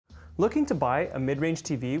Looking to buy a mid-range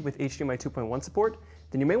TV with HDMI 2.1 support?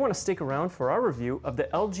 Then you may want to stick around for our review of the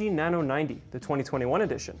LG NANO90, the 2021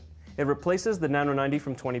 edition. It replaces the Nano90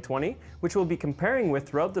 from 2020, which we'll be comparing with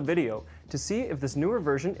throughout the video to see if this newer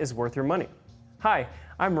version is worth your money. Hi,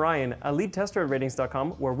 I'm Ryan, a lead tester at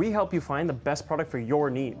RTINGS.com, where we help you find the best product for your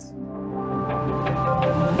needs.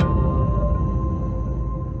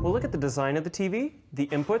 We'll look at the design of the TV, the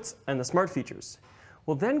inputs, and the smart features.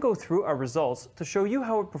 We'll then go through our results to show you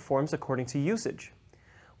how it performs according to usage.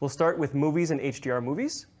 We'll start with movies and HDR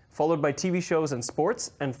movies, followed by TV shows and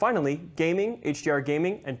sports, and finally, gaming, HDR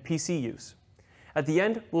gaming, and PC use. At the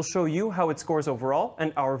end, we'll show you how it scores overall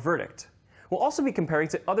and our verdict. We'll also be comparing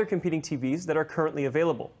to other competing TVs that are currently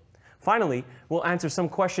available. Finally, we'll answer some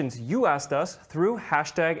questions you asked us through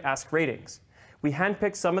 #AskRatings. We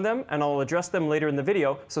handpicked some of them, and I'll address them later in the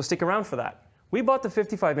video, so stick around for that. We bought the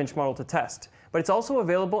 55-inch model to test, but it's also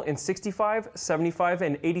available in 65, 75,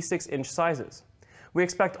 and 86-inch sizes. We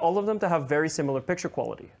expect all of them to have very similar picture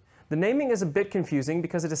quality. The naming is a bit confusing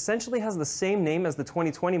because it essentially has the same name as the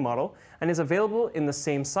 2020 model and is available in the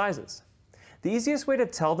same sizes. The easiest way to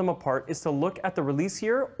tell them apart is to look at the release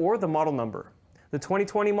year or the model number. The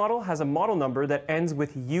 2020 model has a model number that ends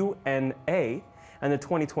with UNA, and the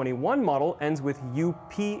 2021 model ends with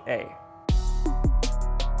UPA.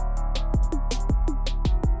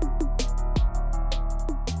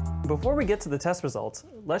 Before we get to the test results,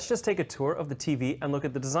 let's just take a tour of the TV and look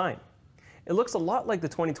at the design. It looks a lot like the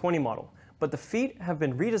 2020 model, but the feet have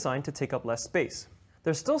been redesigned to take up less space.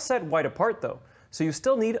 They're still set wide apart though, so you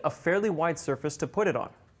still need a fairly wide surface to put it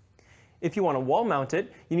on. If you want to wall mount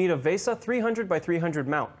it, you need a VESA 300 by 300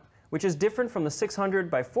 mount, which is different from the 600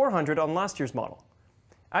 by 400 on last year's model.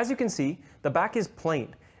 As you can see, the back is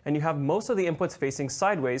plain, and you have most of the inputs facing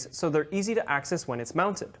sideways, so they're easy to access when it's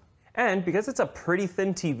mounted. And because it's a pretty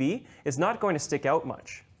thin TV, it's not going to stick out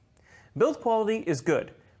much. Build quality is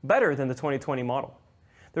good, better than the 2020 model.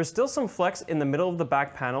 There's still some flex in the middle of the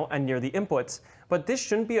back panel and near the inputs, but this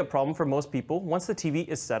shouldn't be a problem for most people once the TV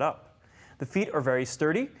is set up. The feet are very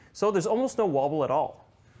sturdy, so there's almost no wobble at all.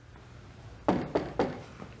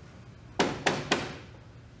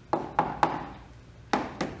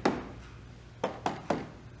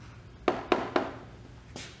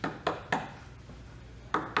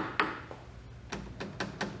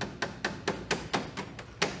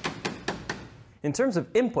 In terms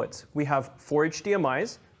of inputs, we have 4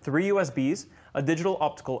 HDMIs, 3 USBs, a digital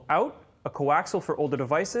optical out, a coaxial for older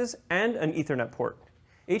devices, and an Ethernet port.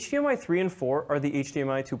 HDMI 3 and 4 are the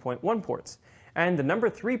HDMI 2.1 ports, and the number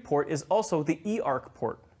 3 port is also the eARC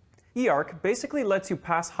port. eARC basically lets you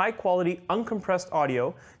pass high-quality, uncompressed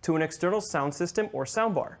audio to an external sound system or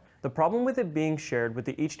soundbar. The problem with it being shared with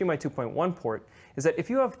the HDMI 2.1 port is that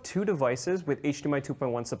if you have 2 devices with HDMI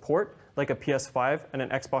 2.1 support, like a PS5 and an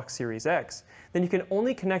Xbox Series X, then you can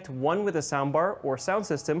only connect one with a soundbar or sound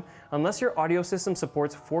system unless your audio system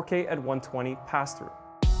supports 4K at 120 pass-through.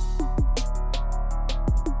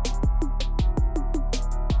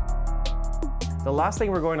 The last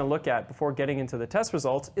thing we're going to look at before getting into the test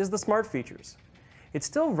results is the smart features. It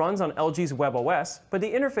still runs on LG's WebOS, but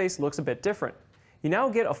the interface looks a bit different. You now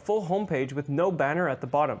get a full homepage with no banner at the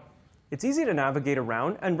bottom. It's easy to navigate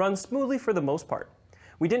around and runs smoothly for the most part.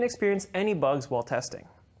 We didn't experience any bugs while testing.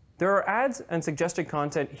 There are ads and suggested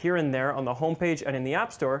content here and there on the homepage and in the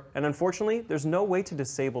App Store, and unfortunately, there's no way to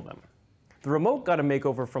disable them. The remote got a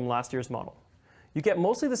makeover from last year's model. You get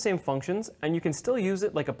mostly the same functions, and you can still use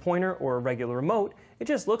it like a pointer or a regular remote, it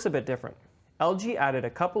just looks a bit different. LG added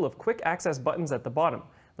a couple of quick access buttons at the bottom,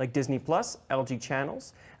 like Disney+, LG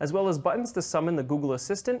Channels, as well as buttons to summon the Google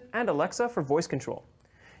Assistant and Alexa for voice control.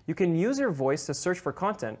 You can use your voice to search for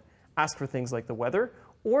content, ask for things like the weather,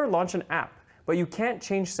 or launch an app, but you can't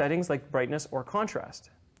change settings like brightness or contrast.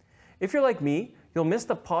 If you're like me, you'll miss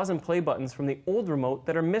the pause and play buttons from the old remote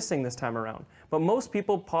that are missing this time around, but most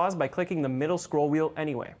people pause by clicking the middle scroll wheel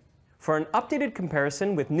anyway. For an updated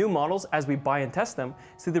comparison with new models as we buy and test them,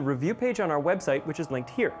 see the review page on our website, which is linked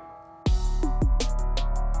here.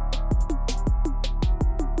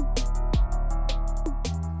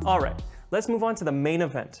 Alright, let's move on to the main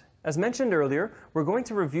event. As mentioned earlier, we're going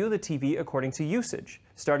to review the TV according to usage,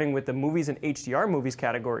 starting with the movies and HDR movies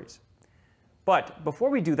categories. But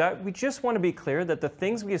before we do that, we just want to be clear that the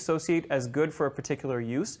things we associate as good for a particular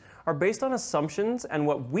use are based on assumptions and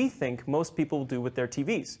what we think most people do with their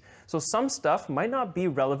TVs. So some stuff might not be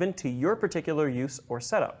relevant to your particular use or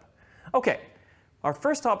setup. Okay, our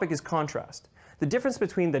first topic is contrast, the difference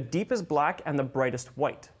between the deepest black and the brightest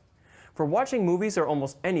white. For watching movies or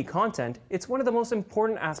almost any content, it's one of the most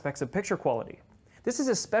important aspects of picture quality. This is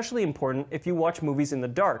especially important if you watch movies in the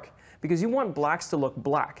dark, because you want blacks to look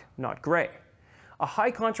black, not gray. A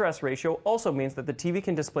high contrast ratio also means that the TV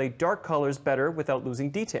can display dark colors better without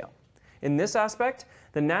losing detail. In this aspect,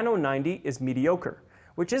 the Nano90 is mediocre,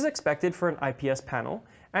 which is expected for an IPS panel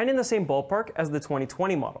and in the same ballpark as the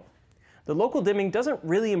 2020 model. The local dimming doesn't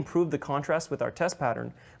really improve the contrast with our test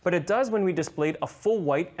pattern, but it does when we displayed a full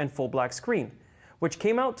white and full black screen, which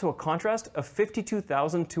came out to a contrast of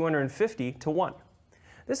 52,250 to 1.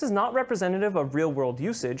 This is not representative of real-world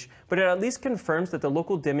usage, but it at least confirms that the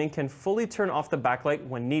local dimming can fully turn off the backlight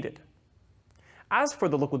when needed. As for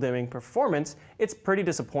the local dimming performance, it's pretty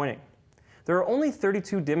disappointing. There are only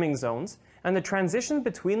 32 dimming zones, and the transitions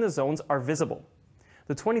between the zones are visible.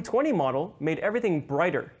 The 2020 model made everything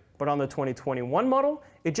brighter, but on the 2021 model,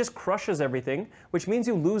 it just crushes everything, which means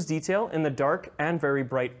you lose detail in the dark and very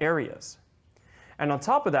bright areas. And on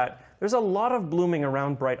top of that, there's a lot of blooming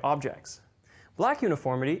around bright objects. Black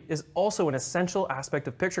uniformity is also an essential aspect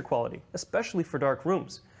of picture quality, especially for dark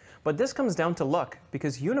rooms. But this comes down to luck,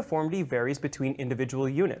 because uniformity varies between individual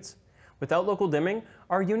units. Without local dimming,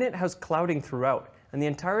 our unit has clouding throughout, and the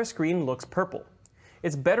entire screen looks purple.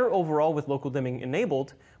 It's better overall with local dimming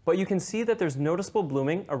enabled, but you can see that there's noticeable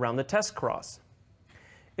blooming around the test cross.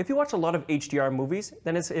 If you watch a lot of HDR movies,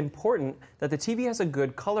 then it's important that the TV has a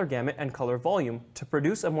good color gamut and color volume to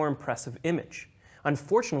produce a more impressive image.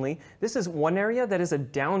 Unfortunately, this is one area that is a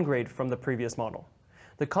downgrade from the previous model.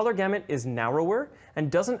 The color gamut is narrower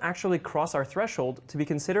and doesn't actually cross our threshold to be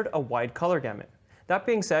considered a wide color gamut. That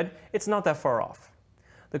being said, it's not that far off.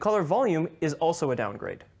 The color volume is also a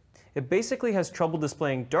downgrade. It basically has trouble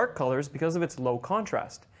displaying dark colors because of its low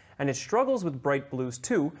contrast, and it struggles with bright blues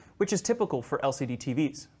too, which is typical for LCD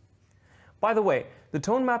TVs. By the way, the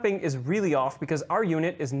tone mapping is really off because our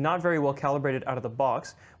unit is not very well calibrated out of the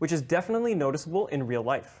box, which is definitely noticeable in real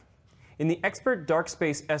life. In the Expert Dark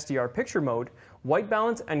Space SDR picture mode, white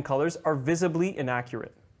balance and colors are visibly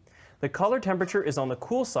inaccurate. The color temperature is on the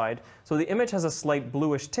cool side, so the image has a slight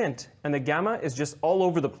bluish tint, and the gamma is just all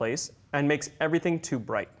over the place and makes everything too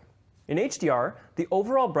bright. In HDR, the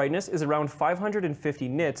overall brightness is around 550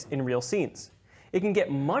 nits in real scenes. It can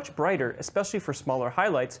get much brighter, especially for smaller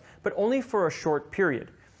highlights, but only for a short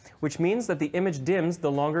period, which means that the image dims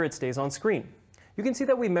the longer it stays on screen. You can see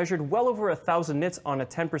that we measured well over 1,000 nits on a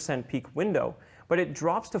 10% peak window, but it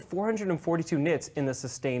drops to 442 nits in the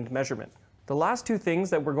sustained measurement. The last two things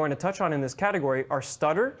that we're going to touch on in this category are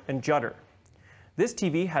stutter and judder. This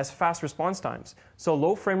TV has fast response times, so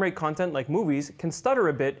low frame rate content like movies can stutter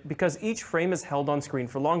a bit because each frame is held on screen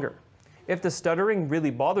for longer. If the stuttering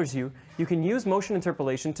really bothers you, you can use motion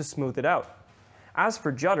interpolation to smooth it out. As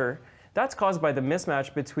for judder, that's caused by the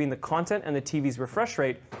mismatch between the content and the TV's refresh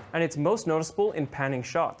rate, and it's most noticeable in panning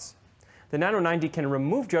shots. The Nano90 can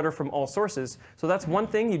remove judder from all sources, so that's one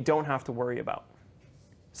thing you don't have to worry about.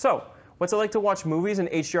 So, what's it like to watch movies and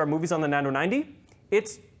HDR movies on the Nano90?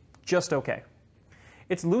 It's just okay.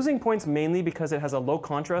 It's losing points mainly because it has a low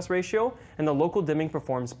contrast ratio and the local dimming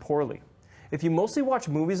performs poorly. If you mostly watch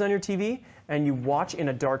movies on your TV and you watch in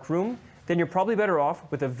a dark room, then you're probably better off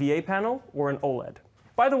with a VA panel or an OLED.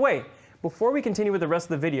 By the way, before we continue with the rest of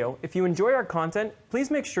the video, if you enjoy our content,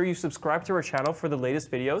 please make sure you subscribe to our channel for the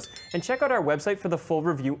latest videos and check out our website for the full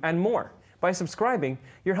review and more. By subscribing,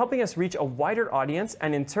 you're helping us reach a wider audience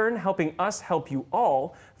and in turn helping us help you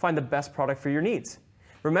all find the best product for your needs.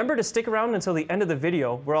 Remember to stick around until the end of the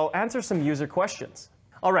video where I'll answer some user questions.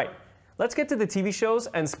 Alright, let's get to the TV shows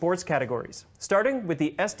and sports categories, starting with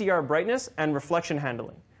the SDR brightness and reflection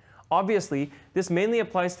handling. Obviously, this mainly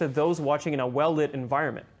applies to those watching in a well-lit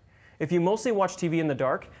environment. If you mostly watch TV in the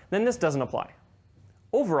dark, then this doesn't apply.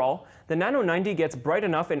 Overall, the Nano90 gets bright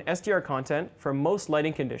enough in SDR content for most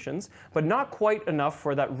lighting conditions, but not quite enough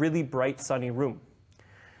for that really bright sunny room.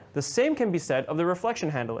 The same can be said of the reflection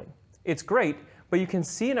handling. It's great, but you can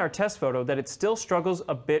see in our test photo that it still struggles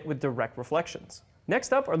a bit with direct reflections.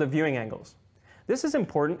 Next up are the viewing angles. This is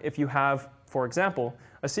important if you have, for example,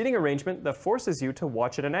 a seating arrangement that forces you to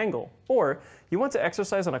watch at an angle, or you want to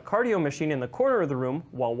exercise on a cardio machine in the corner of the room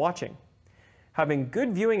while watching. Having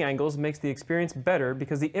good viewing angles makes the experience better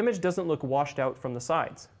because the image doesn't look washed out from the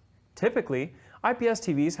sides. Typically, IPS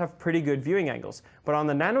TVs have pretty good viewing angles, but on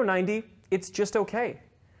the Nano90, it's just okay.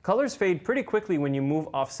 Colors fade pretty quickly when you move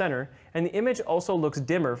off-center, and the image also looks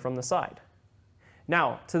dimmer from the side.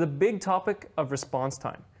 Now, to the big topic of response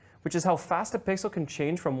time, which is how fast a pixel can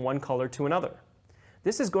change from one color to another.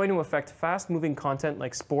 This is going to affect fast-moving content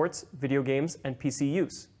like sports, video games, and PC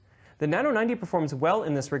use. The Nano90 performs well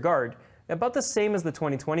in this regard, about the same as the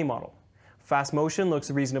 2020 model. Fast motion looks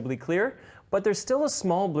reasonably clear, but there's still a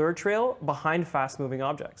small blur trail behind fast-moving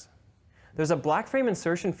objects. There's a black frame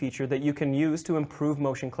insertion feature that you can use to improve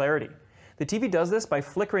motion clarity. The TV does this by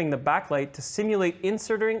flickering the backlight to simulate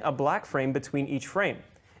inserting a black frame between each frame.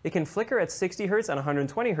 It can flicker at 60 Hz and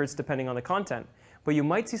 120 Hz depending on the content, but you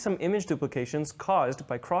might see some image duplications caused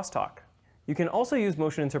by crosstalk. You can also use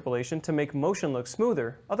motion interpolation to make motion look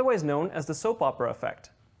smoother, otherwise known as the soap opera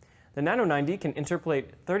effect. The Nano90 can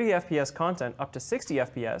interpolate 30 FPS content up to 60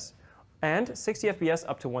 FPS, and 60 FPS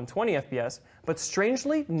up to 120 FPS, but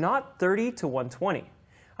strangely not 30 to 120.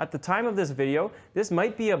 At the time of this video, this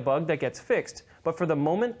might be a bug that gets fixed, but for the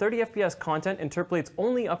moment 30 FPS content interpolates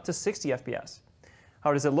only up to 60 FPS.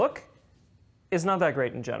 How does it look? It's not that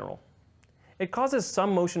great in general. It causes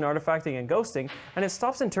some motion artifacting and ghosting, and it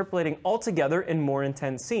stops interpolating altogether in more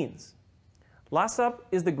intense scenes. Last up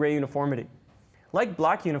is the gray uniformity. Like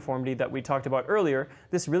black uniformity that we talked about earlier,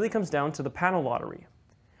 this really comes down to the panel lottery.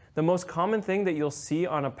 The most common thing that you'll see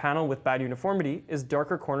on a panel with bad uniformity is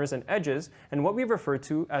darker corners and edges, and what we refer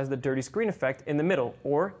to as the dirty screen effect in the middle,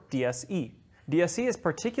 or DSE. DSE is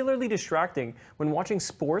particularly distracting when watching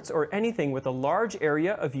sports or anything with a large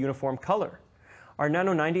area of uniform color. Our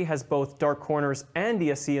Nano90 has both dark corners and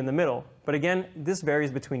DSE in the middle, but again, this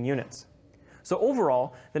varies between units. So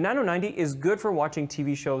overall, the Nano90 is good for watching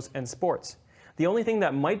TV shows and sports. The only thing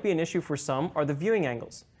that might be an issue for some are the viewing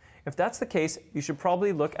angles. If that's the case, you should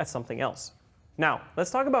probably look at something else. Now,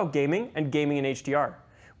 let's talk about gaming and gaming in HDR.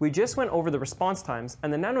 We just went over the response times,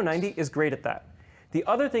 and the Nano90 is great at that. The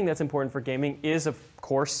other thing that's important for gaming is, of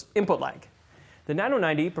course, input lag. The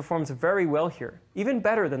Nano90 performs very well here, even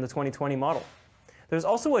better than the 2020 model. There's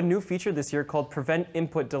also a new feature this year called Prevent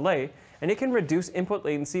Input Delay, and it can reduce input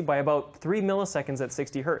latency by about 3 milliseconds at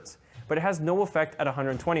 60 Hz, but it has no effect at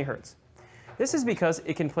 120 Hz. This is because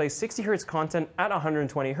it can play 60 Hz content at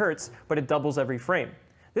 120 Hz, but it doubles every frame.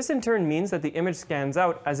 This in turn means that the image scans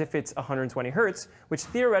out as if it's 120 Hz, which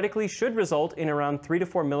theoretically should result in around 3 to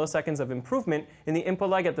 4 milliseconds of improvement in the input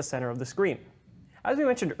lag at the center of the screen. As we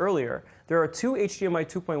mentioned earlier, there are two HDMI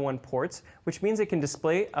 2.1 ports, which means it can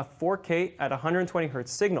display a 4K at 120 Hz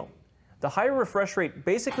signal. The higher refresh rate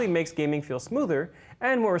basically makes gaming feel smoother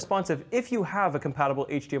and more responsive if you have a compatible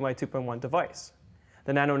HDMI 2.1 device.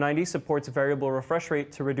 The Nano90 supports variable refresh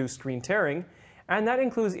rate to reduce screen tearing, and that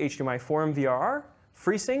includes HDMI 4M VRR,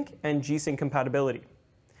 FreeSync, and G-Sync compatibility.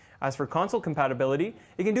 As for console compatibility,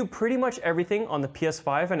 it can do pretty much everything on the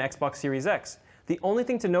PS5 and Xbox Series X. The only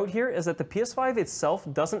thing to note here is that the PS5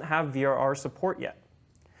 itself doesn't have VRR support yet.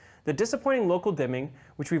 The disappointing local dimming,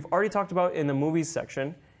 which we've already talked about in the movies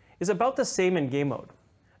section, is about the same in game mode.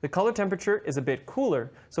 The color temperature is a bit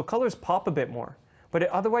cooler, so colors pop a bit more, but it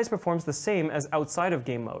otherwise performs the same as outside of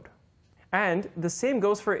game mode. And the same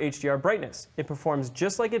goes for HDR brightness. It performs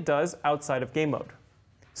just like it does outside of game mode.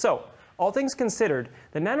 So, all things considered,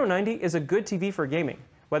 the Nano90 is a good TV for gaming,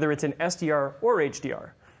 whether it's in SDR or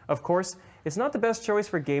HDR. Of course, it's not the best choice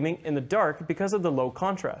for gaming in the dark because of the low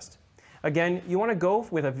contrast. Again, you want to go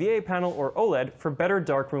with a VA panel or OLED for better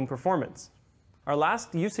darkroom performance. Our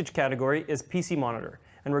last usage category is PC monitor,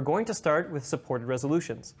 and we're going to start with supported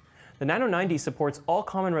resolutions. The Nano90 supports all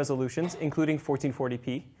common resolutions, including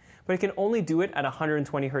 1440p, but it can only do it at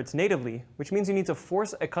 120 Hz natively, which means you need to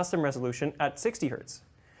force a custom resolution at 60 Hz.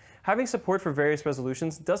 Having support for various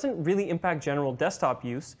resolutions doesn't really impact general desktop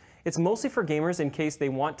use. It's mostly for gamers in case they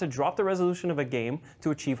want to drop the resolution of a game to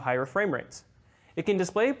achieve higher frame rates. It can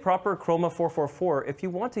display proper Chroma 444 if you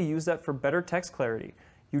want to use that for better text clarity.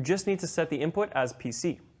 You just need to set the input as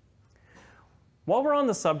PC. While we're on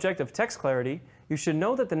the subject of text clarity, you should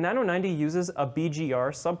know that the Nano90 uses a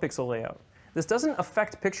BGR subpixel layout. This doesn't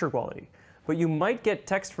affect picture quality, but you might get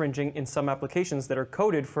text fringing in some applications that are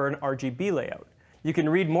coded for an RGB layout. You can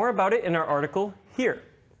read more about it in our article here.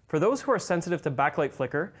 For those who are sensitive to backlight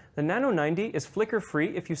flicker, the Nano90 is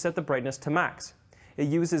flicker-free if you set the brightness to max. It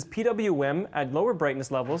uses PWM at lower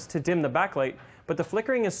brightness levels to dim the backlight, but the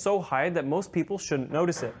flickering is so high that most people shouldn't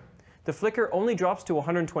notice it. The flicker only drops to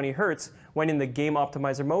 120 Hz when in the game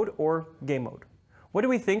optimizer mode or game mode. What do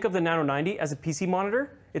we think of the Nano90 as a PC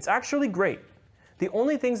monitor? It's actually great. The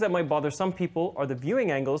only things that might bother some people are the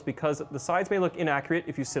viewing angles because the sides may look inaccurate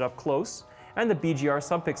if you sit up close, and the BGR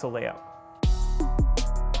subpixel layout.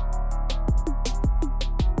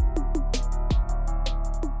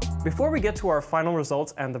 Before we get to our final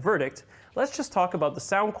results and the verdict, let's just talk about the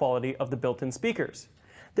sound quality of the built-in speakers.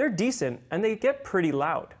 They're decent and they get pretty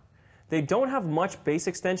loud. They don't have much bass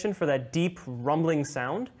extension for that deep, rumbling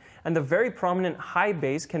sound, and the very prominent high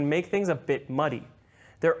bass can make things a bit muddy.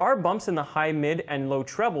 There are bumps in the high, mid, and low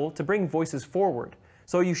treble to bring voices forward,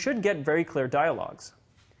 so you should get very clear dialogues.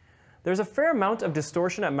 There's a fair amount of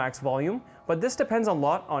distortion at max volume, but this depends a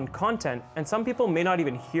lot on content, and some people may not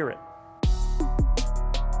even hear it.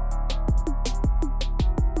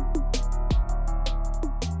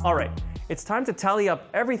 Alright, it's time to tally up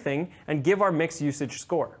everything and give our mixed usage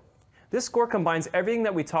score. This score combines everything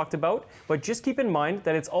that we talked about, but just keep in mind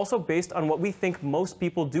that it's also based on what we think most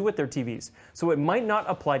people do with their TVs, so it might not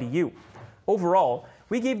apply to you. Overall,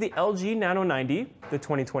 we gave the LG Nano90, the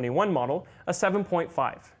 2021 model, a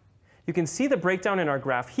 7.5. You can see the breakdown in our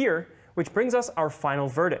graph here, which brings us our final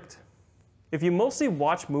verdict. If you mostly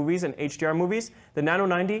watch movies and HDR movies, the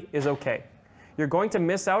Nano90 is okay. You're going to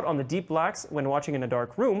miss out on the deep blacks when watching in a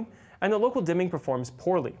dark room, and the local dimming performs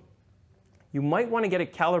poorly. You might want to get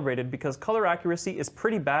it calibrated because color accuracy is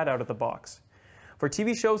pretty bad out of the box. For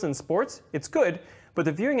TV shows and sports, it's good, but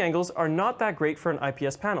the viewing angles are not that great for an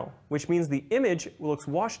IPS panel, which means the image looks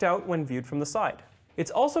washed out when viewed from the side. It's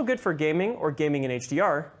also good for gaming or gaming in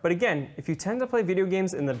HDR, but again, if you tend to play video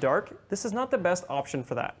games in the dark, this is not the best option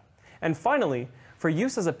for that. And finally, for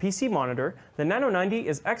use as a PC monitor, the Nano90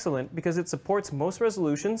 is excellent because it supports most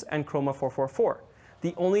resolutions and Chroma 444.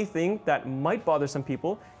 The only thing that might bother some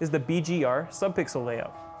people is the BGR subpixel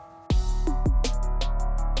layout.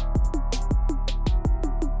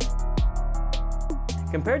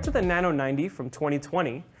 Compared to the Nano90 from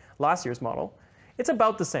 2020, last year's model, it's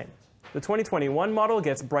about the same. The 2021 model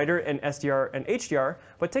gets brighter in SDR and HDR,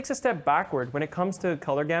 but takes a step backward when it comes to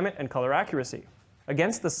color gamut and color accuracy.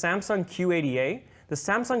 Against the Samsung Q80A, the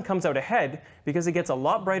Samsung comes out ahead because it gets a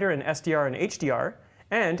lot brighter in SDR and HDR,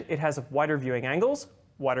 and it has wider viewing angles,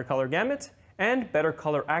 wider color gamut, and better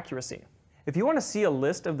color accuracy. If you want to see a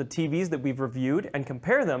list of the TVs that we've reviewed and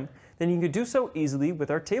compare them, then you can do so easily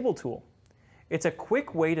with our table tool. It's a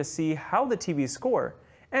quick way to see how the TVs score,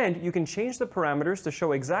 and you can change the parameters to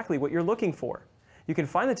show exactly what you're looking for. You can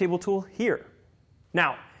find the table tool here.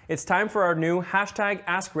 Now, it's time for our new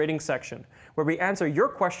 #AskRating section, where we answer your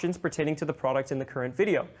questions pertaining to the product in the current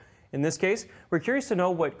video. In this case, we're curious to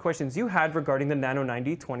know what questions you had regarding the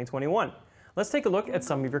Nano90 2021. Let's take a look at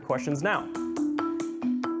some of your questions now.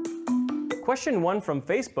 Question 1 from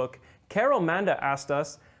Facebook, Carol Manda asked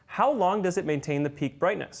us, how long does it maintain the peak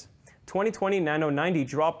brightness? 2020 Nano90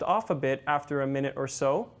 dropped off a bit after a minute or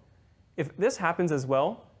so. If this happens as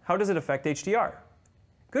well, how does it affect HDR?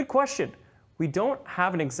 Good question. We don't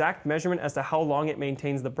have an exact measurement as to how long it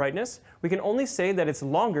maintains the brightness. We can only say that it's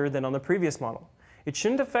longer than on the previous model. It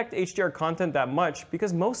shouldn't affect HDR content that much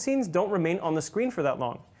because most scenes don't remain on the screen for that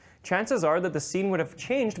long. Chances are that the scene would have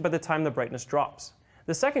changed by the time the brightness drops.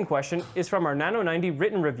 The second question is from our Nano90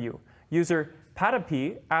 written review. User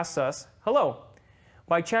Patapi asks us, hello.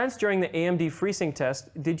 By chance during the AMD FreeSync test,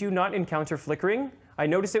 did you not encounter flickering? I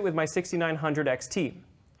noticed it with my 6900 XT.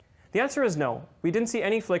 The answer is no. We didn't see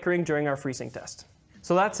any flickering during our FreeSync test.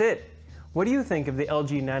 So that's it. What do you think of the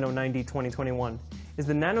LG Nano90 2021? Is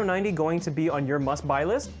the Nano90 going to be on your must-buy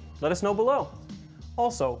list? Let us know below.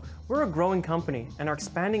 Also, we're a growing company and are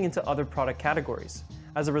expanding into other product categories.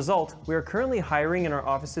 As a result, we are currently hiring in our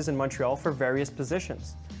offices in Montreal for various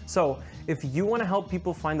positions. So, if you want to help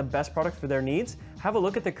people find the best product for their needs, have a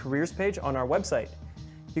look at the careers page on our website.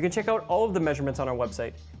 You can check out all of the measurements on our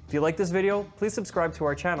website. If you like this video, please subscribe to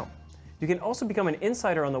our channel. You can also become an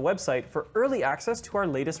insider on the website for early access to our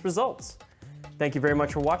latest results. Thank you very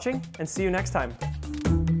much for watching, and see you next time.